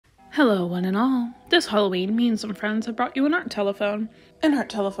Hello, one and all. This Halloween, me and some friends have brought you an art telephone. An art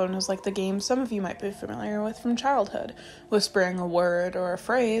telephone is like the game some of you might be familiar with from childhood, whispering a word or a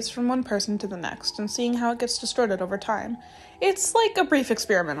phrase from one person to the next and seeing how it gets distorted over time. It's like a brief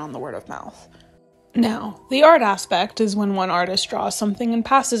experiment on the word of mouth. Now, the art aspect is when one artist draws something and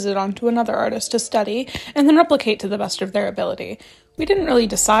passes it on to another artist to study and then replicate to the best of their ability. We didn't really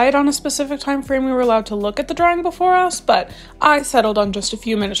decide on a specific time frame we were allowed to look at the drawing before us, but I settled on just a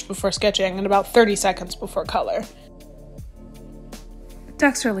few minutes before sketching and about 30 seconds before color.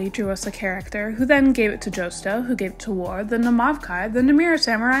 Dexter Lee drew us a character, who then gave it to Josta, who gave it to Ward, then to Mavkai, then to Mirror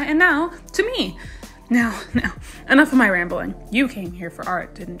Samurai, and now to me. Now, enough of my rambling. You came here for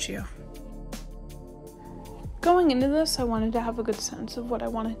art, didn't you? Going into this, I wanted to have a good sense of what I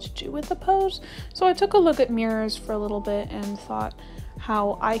wanted to do with the pose, so I took a look at mirrors for a little bit and thought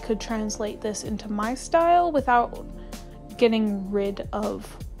how I could translate this into my style without getting rid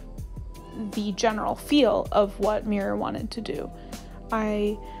of the general feel of what Mirror wanted to do.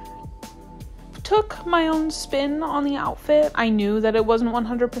 I took my own spin on the outfit. I knew that it wasn't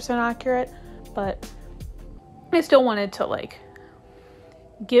 100% accurate, but I still wanted to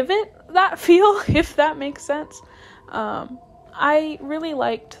give it that feel, if that makes sense. I really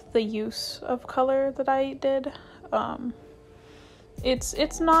liked the use of color that I did.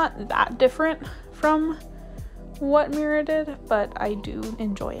 It's not that different from what Mirror did, but I do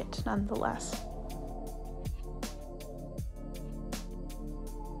enjoy it nonetheless.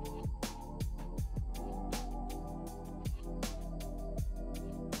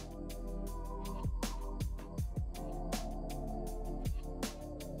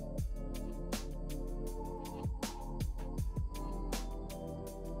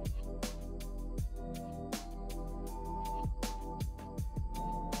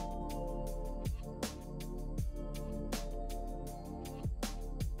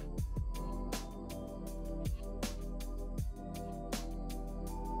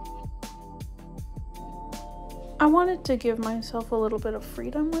 I wanted to give myself a little bit of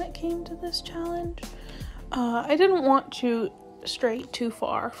freedom when it came to this challenge. I didn't want to stray too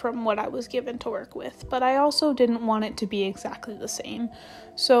far from what I was given to work with, but I also didn't want it to be exactly the same.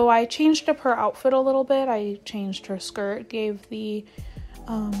 So I changed up her outfit a little bit. I changed her skirt, gave the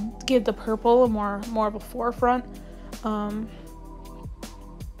purple more of a forefront.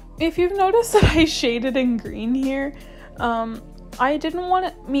 If you've noticed that I shaded in green here, I didn't want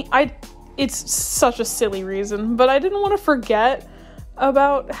it. It's such a silly reason, but I didn't want to forget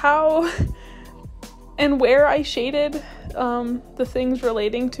about how and where I shaded the things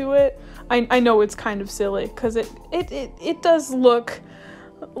relating to it. I know it's kind of silly because it does look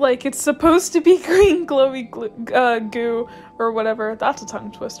like it's supposed to be green glowy goo or whatever. That's a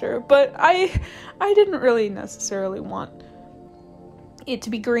tongue twister, but I didn't really necessarily want it to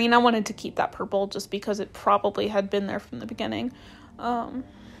be green. I wanted to keep that purple just because it probably had been there from the beginning.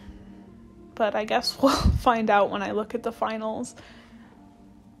 But I guess we'll find out when I look at the finals.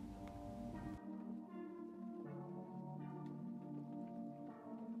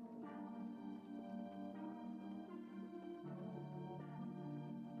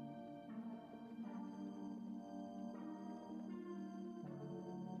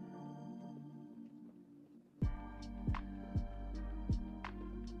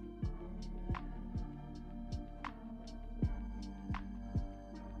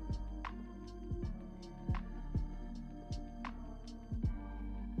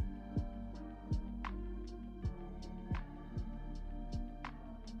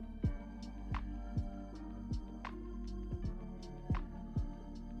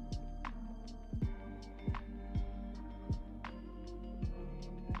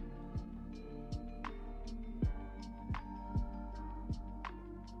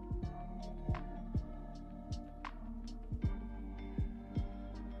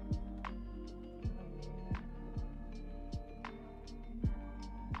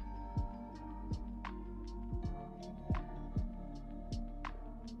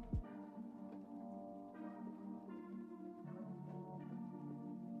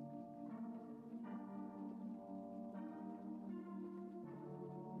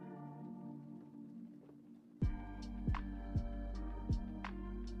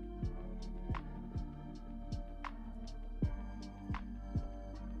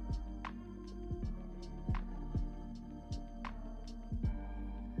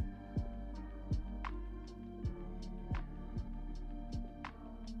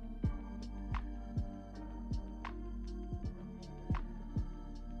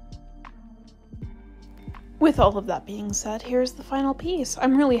 With all of that being said, here's the final piece.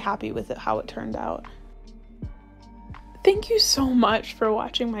 I'm really happy with it, how it turned out. Thank you so much for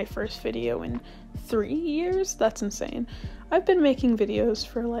watching my first video in 3 years. That's insane. I've been making videos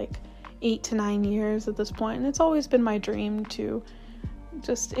for like 8 to 9 years at this point, and it's always been my dream to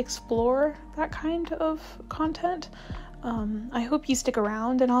just explore that kind of content. I hope you stick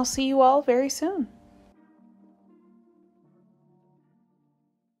around, and I'll see you all very soon.